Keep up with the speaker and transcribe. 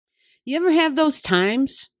You ever have those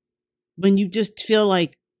times when you just feel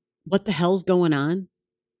like, what the hell's going on?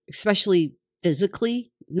 Especially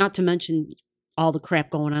physically, not to mention all the crap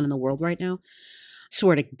going on in the world right now. I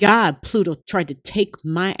swear to God, Pluto tried to take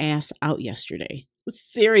my ass out yesterday.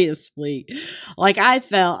 Seriously. Like I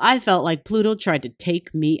felt like Pluto tried to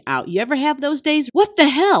take me out. You ever have those days? What the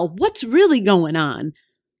hell? What's really going on?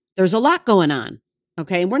 There's a lot going on.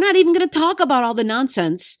 Okay. And we're not even going to talk about all the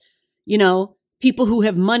nonsense, people who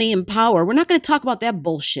have money and power. We're not going to talk about that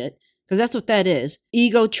bullshit because that's what that is.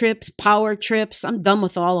 Ego trips, power trips. I'm done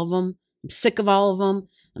with all of them. I'm sick of all of them.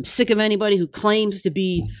 I'm sick of anybody who claims to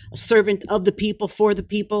be a servant of the people, for the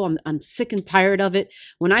people. I'm sick and tired of it.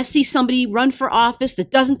 When I see somebody run for office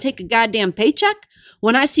that doesn't take a goddamn paycheck,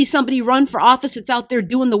 when I see somebody run for office that's out there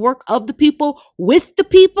doing the work of the people, with the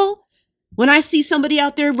people, when I see somebody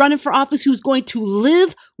out there running for office who's going to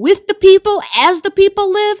live with the people, as the people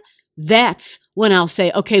live, that's when I'll say,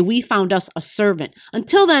 okay, we found us a servant.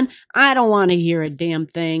 Until then, I don't want to hear a damn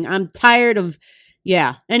thing. I'm tired of,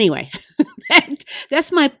 anyway,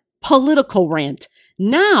 that's my political rant.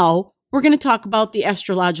 Now we're going to talk about the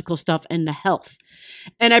astrological stuff and the health.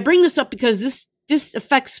 And I bring this up because this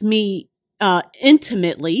affects me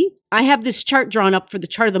intimately. I have this chart drawn up for the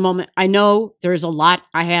chart of the moment. I know there's a lot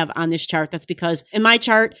I have on this chart. That's because in my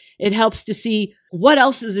chart, it helps to see what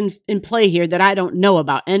else is in play here that I don't know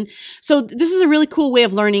about. And so this is a really cool way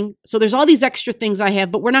of learning. So there's all these extra things I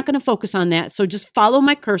have, but we're not going to focus on that. So just follow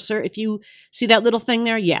my cursor. If you see that little thing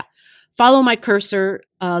there, follow my cursor.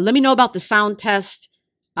 Let me know about the sound test.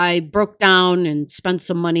 I broke down and spent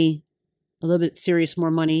some money, a little bit serious,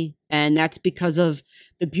 more money. And that's because of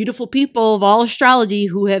the beautiful people of all astrology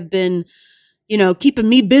who have been, keeping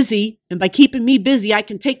me busy. And by keeping me busy, I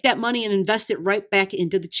can take that money and invest it right back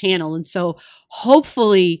into the channel. And so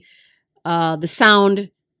hopefully the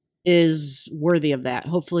sound is worthy of that.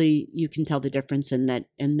 Hopefully you can tell the difference and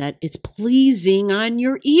that it's pleasing on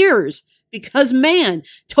your ears. Because man,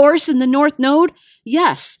 Taurus in the North Node,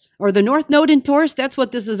 yes, or the North Node in Taurus, that's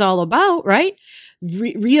what this is all about, right?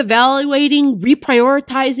 Reevaluating,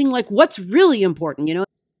 reprioritizing, like what's really important,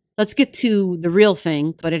 Let's get to the real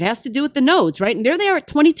thing, but it has to do with the nodes, right? And there they are at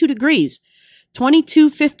 22 degrees,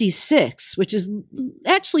 2256, which is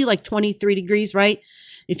actually like 23 degrees, right?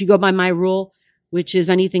 If you go by my rule, which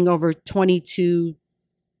is anything over 22,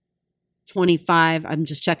 25. I'm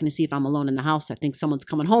just checking to see if I'm alone in the house. I think someone's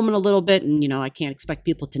coming home in a little bit and, I can't expect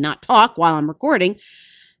people to not talk while I'm recording.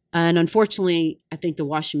 And unfortunately, I think the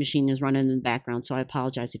washing machine is running in the background. So I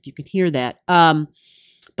apologize if you can hear that.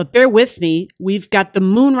 But bear with me. We've got the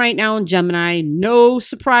moon right now in Gemini. No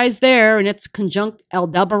surprise there. And it's conjunct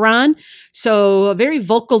Aldebaran. So a very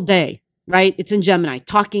vocal day, right? It's in Gemini.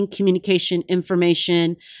 Talking, communication,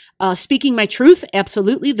 information, speaking my truth.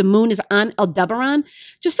 Absolutely. The moon is on Aldebaran.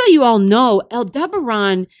 Just so you all know,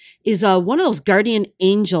 Aldebaran is one of those guardian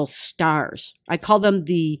angel stars. I call them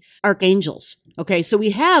the archangels. Okay. So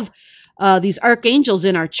we have these archangels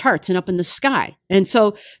in our charts and up in the sky. And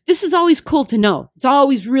so this is always cool to know. It's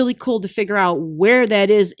always really cool to figure out where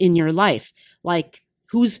that is in your life. Like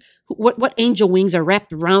what angel wings are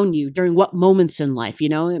wrapped around you during what moments in life, I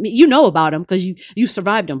mean, you know about them because you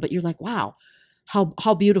survived them, but you're like, wow,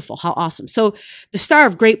 how beautiful, how awesome. So the star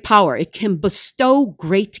of great power, it can bestow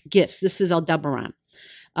great gifts. This is Aldebaran.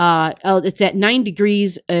 It's at 10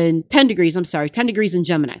 degrees in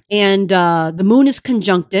Gemini. And the moon is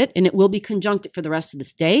conjuncted, and it will be conjuncted for the rest of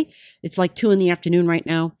this day. It's like 2 in the afternoon right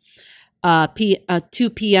now, 2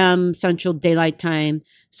 p.m. Central Daylight Time.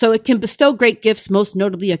 So it can bestow great gifts, most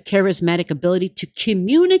notably a charismatic ability to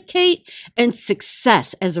communicate and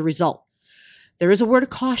success as a result. There is a word of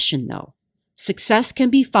caution, though. Success can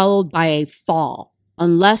be followed by a fall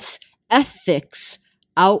unless ethics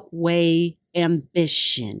outweigh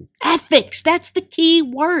ambition. Ethics, that's the key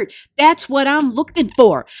word. That's what I'm looking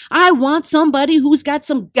for. I want somebody who's got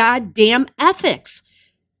some goddamn ethics.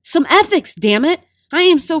 Some ethics, damn it. I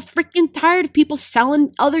am so freaking tired of people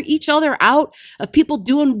selling each other out, of people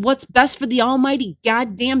doing what's best for the almighty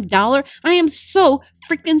goddamn dollar. I am so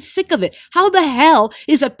freaking sick of it. How the hell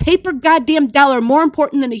is a paper goddamn dollar more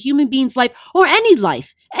important than a human being's life or any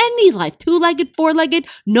life? Any life, 2-legged, 4-legged,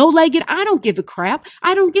 no-legged, I don't give a crap.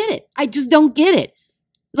 I don't get it. I just don't get it.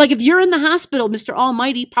 Like if you're in the hospital, Mr.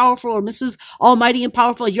 Almighty Powerful or Mrs. Almighty and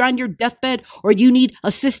Powerful, you're on your deathbed or you need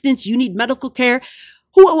assistance, you need medical care.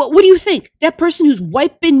 What do you think? That person who's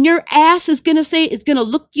wiping your ass is going to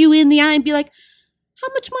look you in the eye and be like, how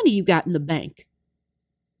much money you got in the bank?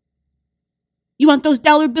 You want those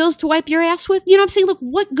dollar bills to wipe your ass with? You know what I'm saying? Look,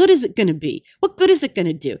 what good is it going to be? What good is it going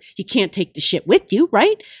to do? You can't take the shit with you,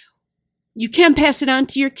 right? You can pass it on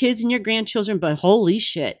to your kids and your grandchildren, but holy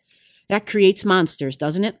shit. That creates monsters,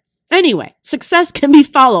 doesn't it? Anyway, success can be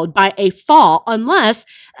followed by a fall unless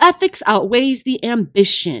ethics outweighs the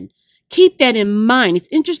ambition. Keep that in mind. It's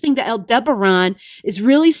interesting that Aldebaran is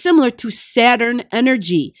really similar to Saturn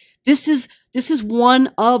energy. This is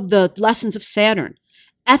one of the lessons of Saturn.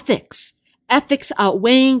 Ethics. Ethics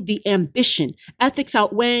outweighing the ambition. Ethics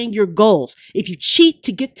outweighing your goals. If you cheat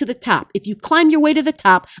to get to the top, if you climb your way to the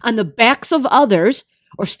top on the backs of others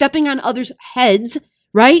or stepping on others' heads,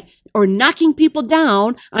 right? Or knocking people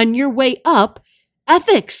down on your way up,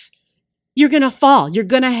 ethics, you're going to fall. You're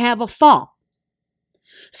going to have a fall.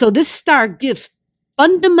 So this star gives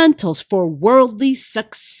fundamentals for worldly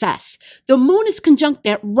success. The moon is conjunct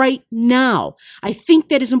that right now. I think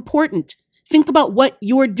that is important. Think about what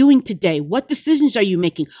you're doing today. What decisions are you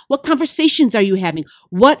making? What conversations are you having?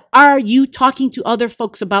 What are you talking to other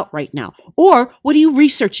folks about right now? Or what are you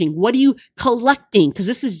researching? What are you collecting? Because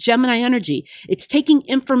this is Gemini energy. It's taking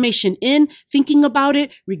information in, thinking about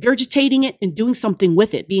it, regurgitating it, and doing something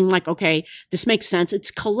with it. Being like, okay, this makes sense.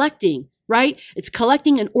 It's collecting, right? It's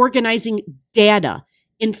collecting and organizing data,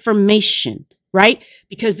 information, right?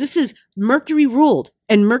 Because this is Mercury ruled,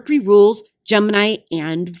 and Mercury rules Gemini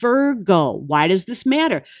and Virgo. Why does this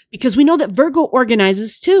matter? Because we know that Virgo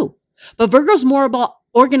organizes too. But Virgo's more about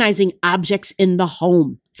organizing objects in the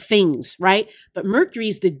home, things, right? But Mercury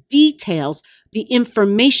is the details, the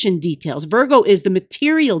information details. Virgo is the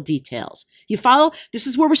material details. You follow? This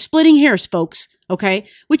is where we're splitting hairs, folks, okay?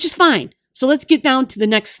 Which is fine. So let's get down to the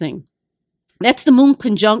next thing. That's the moon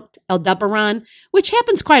conjunct Aldebaran, which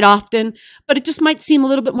happens quite often, but it just might seem a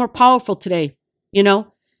little bit more powerful today, you know?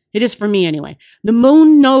 It is for me anyway. The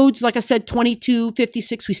moon nodes, like I said,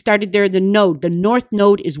 2256, we started there. The north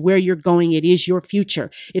node is where you're going. It is your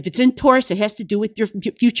future. If it's in Taurus, it has to do with your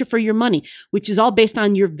future for your money, which is all based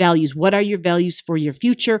on your values. What are your values for your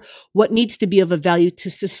future? What needs to be of a value to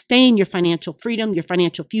sustain your financial freedom, your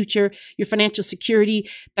financial future, your financial security,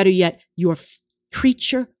 better yet, your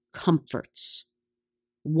creature comforts.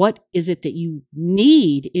 What is it that you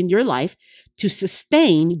need in your life to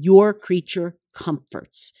sustain your creature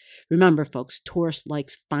comforts? Remember, folks, Taurus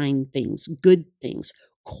likes fine things, good things,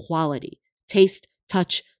 quality, taste,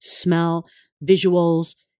 touch, smell,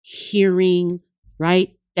 visuals, hearing,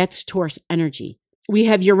 right? That's Taurus energy. We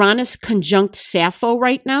have Uranus conjunct Sappho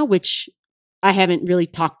right now, which I haven't really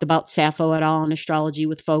talked about Sappho at all in astrology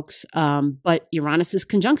with folks, but Uranus is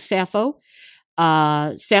conjunct Sappho.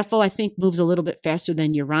 Sappho, I think, moves a little bit faster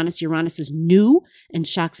than Uranus. Uranus is new and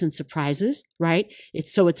shocks and surprises, right?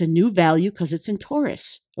 It's a new value because it's in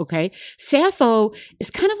Taurus, okay? Sappho is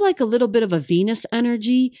kind of like a little bit of a Venus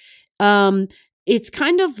energy. It's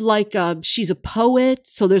kind of like she's a poet,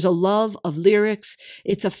 so there's a love of lyrics.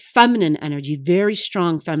 It's a feminine energy, very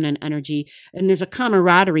strong feminine energy, and there's a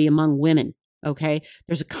camaraderie among women. Okay,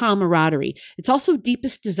 there's a camaraderie. It's also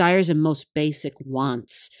deepest desires and most basic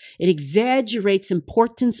wants. It exaggerates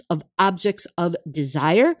importance of objects of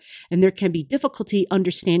desire, and there can be difficulty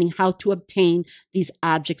understanding how to obtain these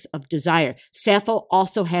objects of desire. Sappho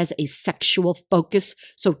also has a sexual focus,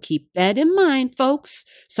 so keep that in mind, folks.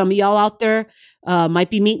 Some of y'all out there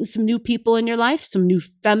might be meeting some new people in your life, some new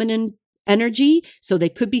feminine energy. So they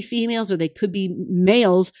could be females or they could be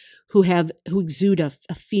males who exude a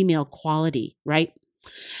female quality, right?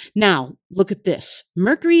 Now, look at this.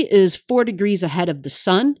 Mercury is 4 degrees ahead of the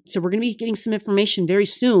sun. So we're going to be getting some information very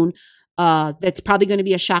soon that's probably going to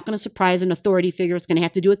be a shock and a surprise, an authority figure. It's going to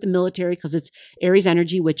have to do with the military because it's Aries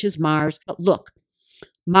energy, which is Mars. But look,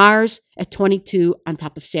 Mars at 22 on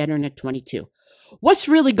top of Saturn at 22. What's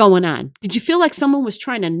really going on? Did you feel like someone was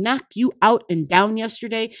trying to knock you out and down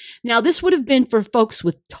yesterday? Now, this would have been for folks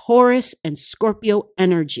with Taurus and Scorpio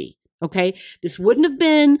energy. Okay, this wouldn't have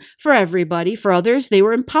been for everybody. For others, they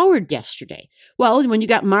were empowered yesterday. Well, when you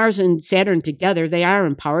got Mars and Saturn together, they are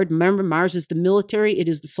empowered. Remember, Mars is the military. It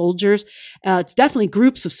is the soldiers. It's definitely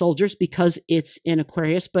groups of soldiers because it's in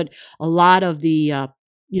Aquarius, but a lot of the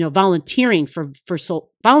volunteering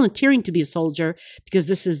volunteering to be a soldier, because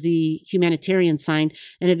this is the humanitarian sign,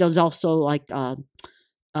 and it is also like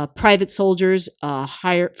private soldiers,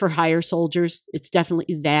 hire soldiers. It's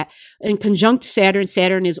definitely that. In conjunct Saturn,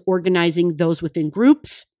 Saturn is organizing those within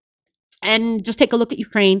groups. And just take a look at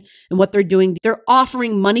Ukraine and what they're doing. They're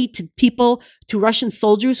offering money to people, to Russian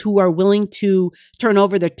soldiers who are willing to turn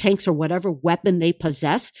over their tanks or whatever weapon they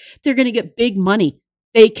possess. They're going to get big money.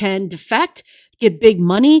 They can defect, get big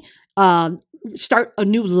money, start a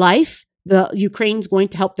new life. The Ukraine's going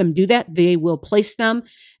to help them do that. They will place them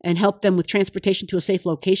and help them with transportation to a safe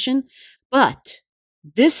location. But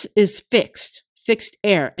this is fixed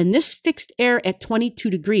air. And this fixed air at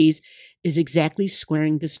 22 degrees is exactly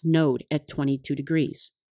squaring this node at 22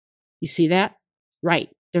 degrees. You see that? Right.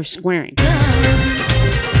 They're squaring.